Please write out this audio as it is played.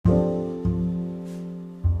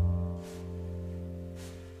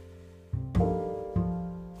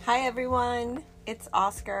Hi everyone, it's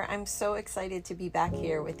Oscar. I'm so excited to be back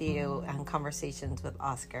here with you on Conversations with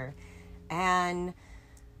Oscar. And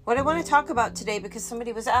what I want to talk about today, because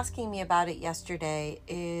somebody was asking me about it yesterday,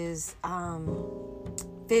 is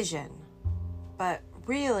vision. But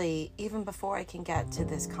really, even before I can get to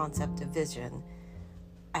this concept of vision,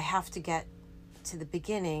 I have to get to the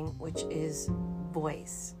beginning, which is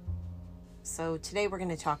voice. So today we're going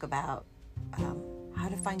to talk about how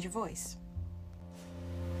to find your voice.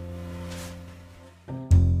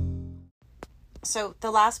 So the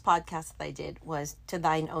last podcast that I did was To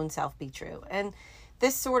Thine Own Self Be True. And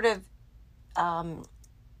this sort of,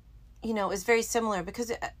 is very similar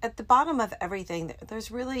because at the bottom of everything, there's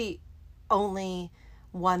really only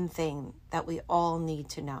one thing that we all need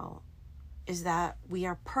to know, is that we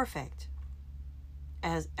are perfect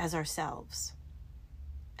as ourselves.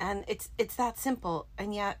 And it's that simple.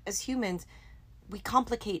 And yet, as humans, we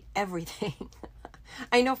complicate everything.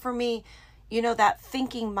 I know for me, that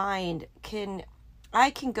thinking mind I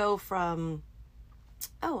can go from,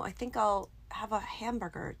 I think I'll have a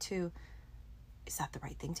hamburger to, is that the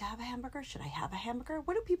right thing to have a hamburger? Should I have a hamburger?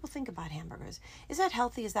 What do people think about hamburgers? Is that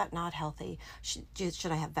healthy? Is that not healthy?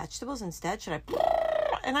 Should I have vegetables instead?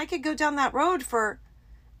 And I could go down that road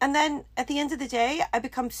and then at the end of the day, I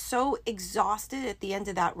become so exhausted at the end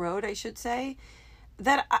of that road, I should say,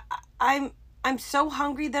 that I'm so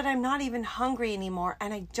hungry that I'm not even hungry anymore.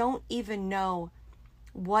 And I don't even know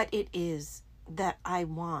what it is that I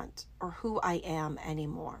want or who I am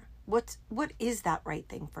anymore. What is that right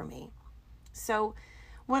thing for me? So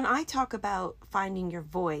when I talk about finding your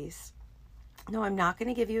voice, no, I'm not going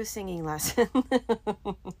to give you a singing lesson. What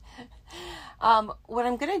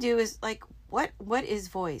I'm going to do is what is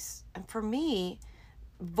voice? And for me,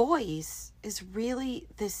 voice is really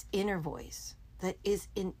this inner voice that is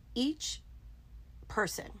in each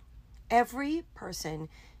person. Every person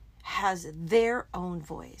has their own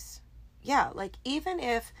voice. Yeah, even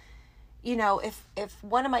if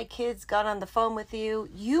one of my kids got on the phone with you,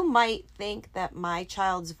 you might think that my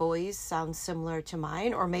child's voice sounds similar to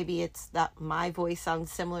mine, or maybe it's that my voice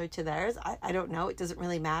sounds similar to theirs. I don't know. It doesn't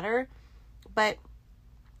really matter. But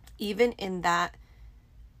even in that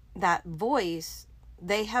voice,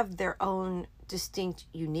 they have their own distinct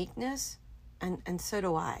uniqueness, and so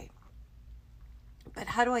do I. But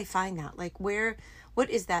how do I find that? What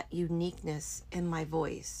is that uniqueness in my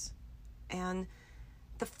voice? And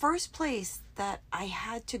the first place that I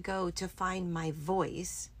had to go to find my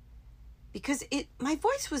voice, because my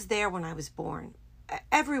voice was there when I was born.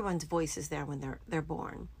 Everyone's voice is there when they're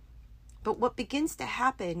born. But what begins to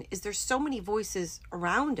happen is there's so many voices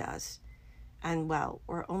around us, and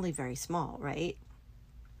we're only very small, right?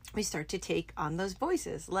 We start to take on those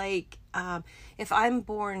voices. If I'm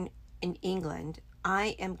born in England,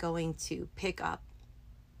 I am going to pick up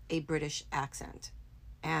a British accent.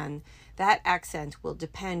 And that accent will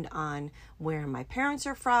depend on where my parents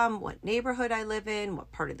are from, what neighborhood I live in,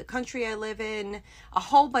 what part of the country I live in. A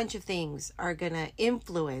whole bunch of things are going to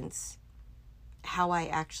influence how I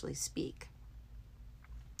actually speak.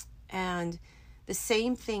 And the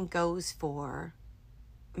same thing goes for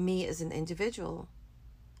me as an individual.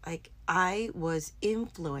 I was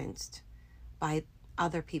influenced by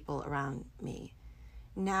other people around me.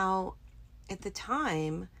 Now, at the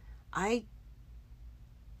time, it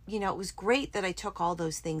was great that I took all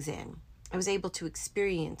those things in. I was able to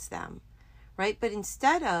experience them, right? But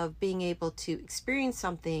instead of being able to experience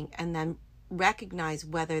something and then recognize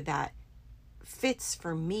whether that fits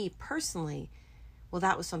for me personally,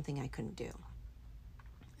 that was something I couldn't do.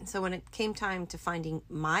 And so when it came time to finding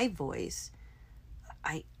my voice,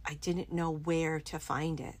 I didn't know where to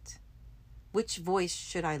find it. Which voice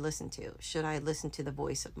should I listen to? Should I listen to the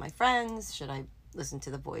voice of my friends? Should I listen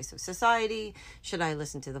to the voice of society? Should I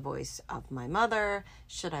listen to the voice of my mother?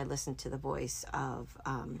 Should I listen to the voice of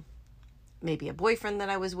maybe a boyfriend that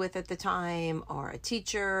I was with at the time, or a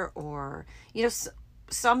teacher, or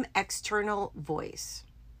some external voice?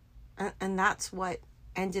 And that's what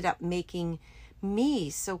ended up making me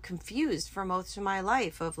so confused for most of my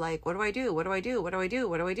life of what do I do? What do I do? What do I do?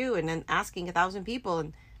 What do I do? And then asking 1,000 people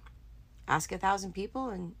and ask 1,000 people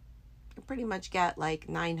and pretty much get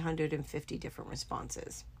 950 different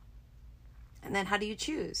responses. And then how do you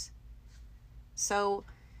choose? So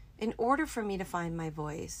in order for me to find my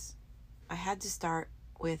voice, I had to start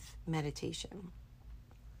with meditation.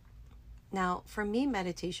 Now, for me,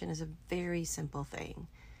 meditation is a very simple thing.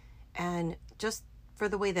 And just for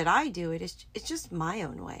the way that I do it, it's just my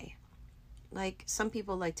own way. Some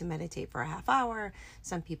people like to meditate for a half hour.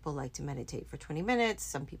 Some people like to meditate for 20 minutes.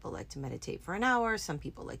 Some people like to meditate for an hour. Some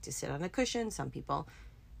people like to sit on a cushion. Some people,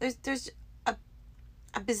 there's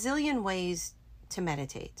a bazillion ways to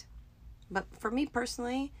meditate. But for me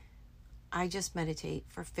personally, I just meditate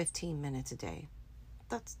for 15 minutes a day.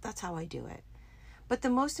 That's how I do it. But the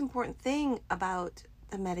most important thing about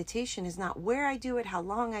the meditation is not where I do it, how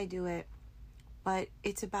long I do it, but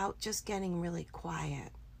it's about just getting really quiet.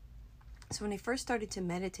 So when I first started to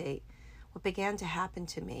meditate, what began to happen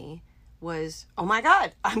to me was, oh my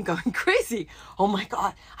God, I'm going crazy. Oh my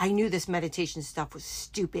God, I knew this meditation stuff was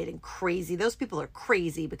stupid and crazy. Those people are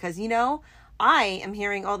crazy because, I am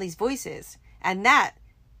hearing all these voices, and that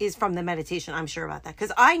is from the meditation. I'm sure about that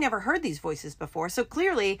because I never heard these voices before. So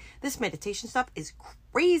clearly this meditation stuff is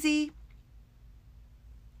crazy.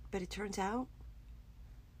 But it turns out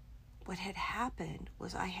what had happened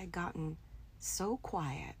was I had gotten so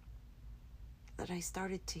quiet that I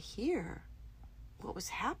started to hear what was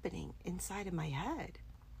happening inside of my head.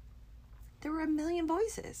 There were a million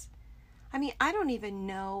voices. I mean, I don't even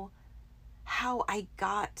know how I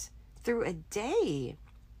got through a day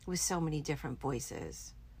with so many different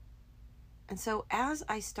voices. And so as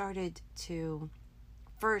I started to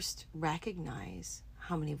first recognize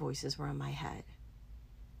how many voices were in my head,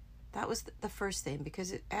 that was the first thing,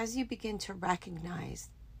 because as you begin to recognize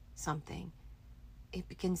something, it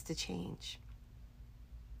begins to change,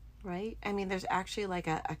 right? I mean, there's actually like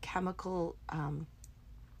a chemical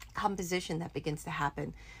composition that begins to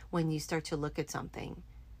happen when you start to look at something.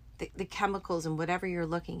 The chemicals and whatever you're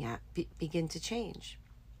looking at begin to change.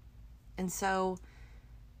 And so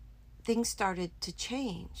things started to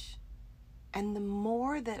change. And the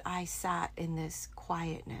more that I sat in this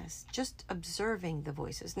quietness, just observing the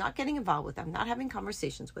voices, not getting involved with them, not having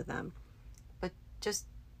conversations with them, but just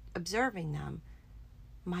observing them,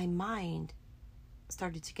 my mind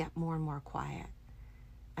started to get more and more quiet.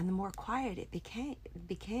 And the more quiet it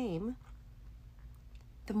became,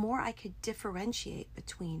 the more I could differentiate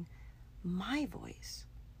between my voice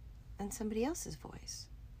and somebody else's voice.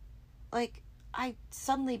 Like, I'd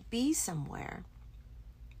suddenly be somewhere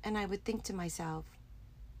and I would think to myself,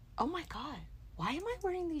 oh my God, why am I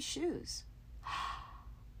wearing these shoes?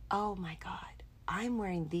 Oh my God, I'm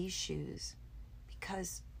wearing these shoes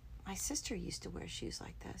because my sister used to wear shoes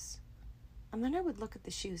like this. And then I would look at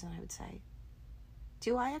the shoes and I would say,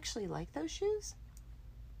 do I actually like those shoes?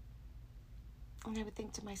 And I would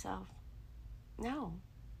think to myself, no,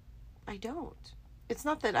 I don't. It's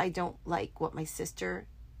not that I don't like what my sister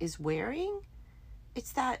is wearing.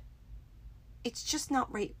 It's that it's just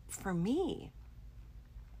not right for me.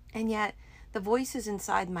 And yet the voices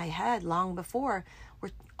inside my head long before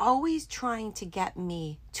were always trying to get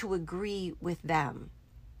me to agree with them,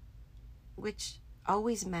 which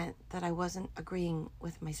always meant that I wasn't agreeing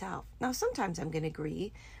with myself. Now, sometimes I'm going to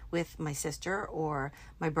agree with my sister or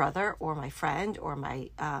my brother or my friend or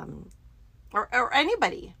my or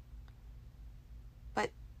anybody.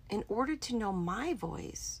 But in order to know my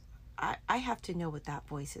voice, I have to know what that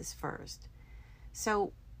voice is first.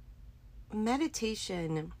 So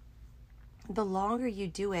meditation, the longer you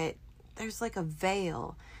do it, there's like a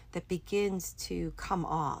veil that begins to come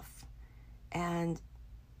off. And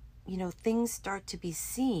things start to be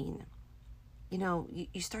seen. You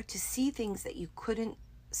start to see things that you couldn't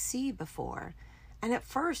see before. And at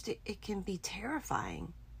first, it can be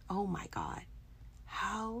terrifying. Oh my God,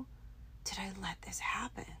 how did I let this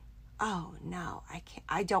happen? Oh no,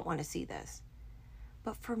 I don't want to see this.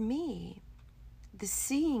 But for me, the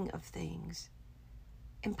seeing of things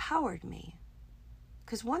empowered me.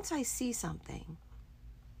 Because once I see something,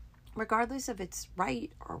 regardless if it's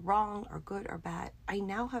right or wrong or good or bad, I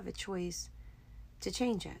now have a choice to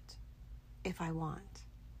change it if I want.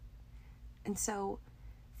 And so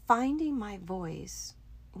finding my voice,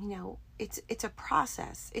 it's a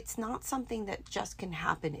process. It's not something that just can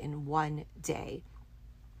happen in one day.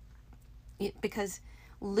 Because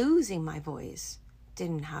losing my voice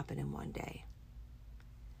didn't happen in one day.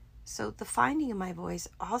 So the finding of my voice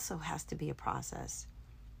also has to be a process.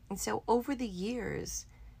 And so over the years,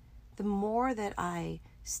 the more that I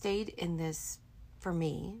stayed in this, for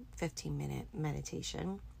me, 15-minute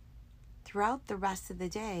meditation, throughout the rest of the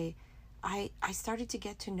day, I started to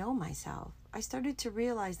get to know myself. I started to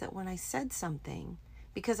realize that when I said something,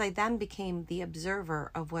 because I then became the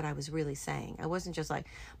observer of what I was really saying. I wasn't just like,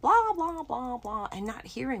 blah, blah, blah, blah, and not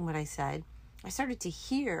hearing what I said. I started to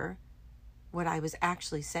hear what I was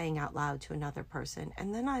actually saying out loud to another person.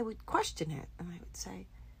 And then I would question it. And I would say,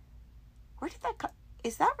 where did that come?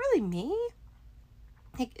 Is that really me?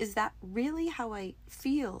 Like, is that really how I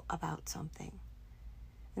feel about something?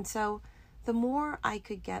 And so the more I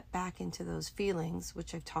could get back into those feelings,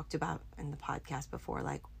 which I've talked about in the podcast before,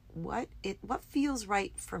 like what feels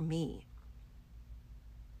right for me,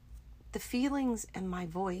 the feelings and my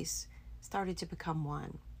voice started to become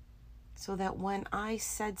one. So that when I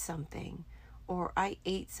said something, or I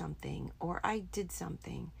ate something, or I did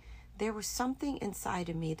something, there was something inside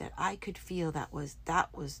of me that I could feel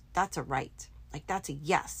that's a right. Like, that's a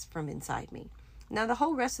yes from inside me. Now, the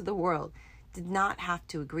whole rest of the world did not have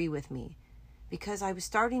to agree with me, because I was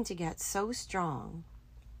starting to get so strong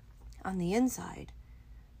on the inside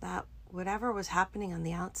that whatever was happening on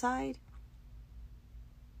the outside,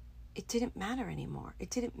 it didn't matter anymore. It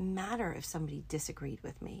didn't matter if somebody disagreed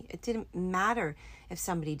with me. It didn't matter if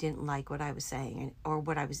somebody didn't like what I was saying or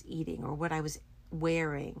what I was eating or what I was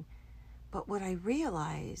wearing. But what I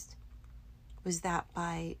realized was that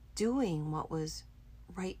by doing what was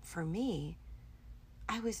right for me,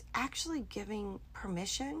 I was actually giving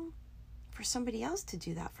permission for somebody else to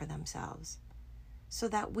do that for themselves, so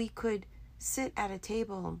that we could sit at a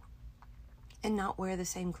table and not wear the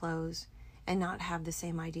same clothes and not have the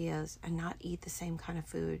same ideas and not eat the same kind of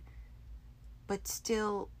food, but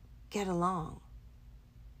still get along,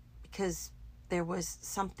 because there was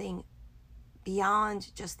something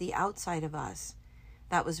beyond just the outside of us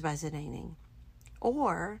that was resonating.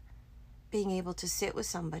 Or being able to sit with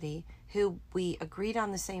somebody who we agreed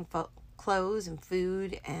on the same clothes and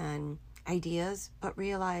food and ideas, but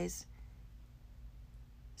realize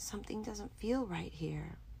something doesn't feel right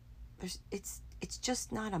here. It's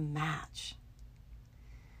just not a match.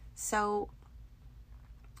 So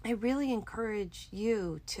I really encourage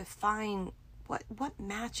you to find what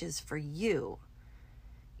matches for you,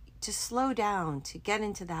 to slow down, to get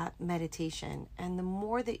into that meditation. And the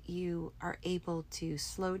more that you are able to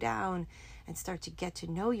slow down and start to get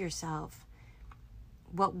to know yourself,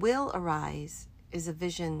 what will arise is a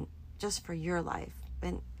vision just for your life.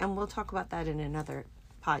 And we'll talk about that in another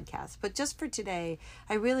podcast. But just for today,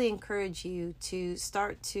 I really encourage you to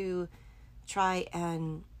start to try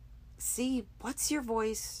and see what's your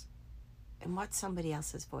voice and what's somebody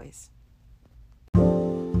else's voice.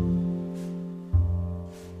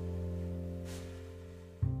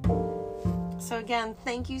 So again,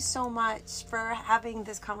 thank you so much for having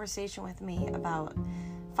this conversation with me about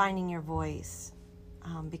finding your voice.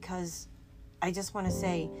 Because I just want to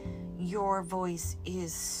say, your voice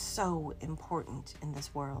is so important in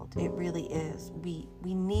this world. It really is. We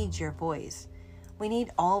need your voice. We need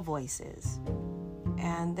all voices.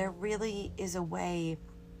 And there really is a way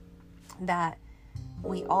that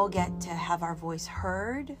we all get to have our voice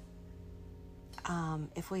heard,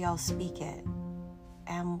 if we all speak it.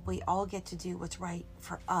 And we all get to do what's right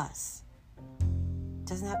for us. It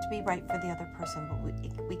doesn't have to be right for the other person, but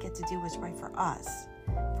we get to do what's right for us,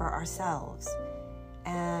 for ourselves.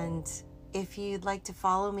 And if you'd like to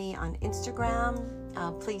follow me on Instagram,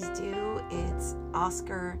 please do. It's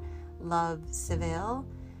Oscar Love Seville.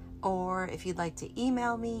 Or if you'd like to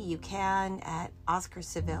email me, you can at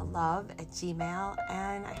oscarsevillelove@gmail.com.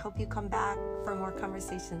 And I hope you come back for more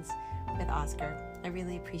conversations with Oscar. I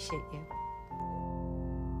really appreciate you.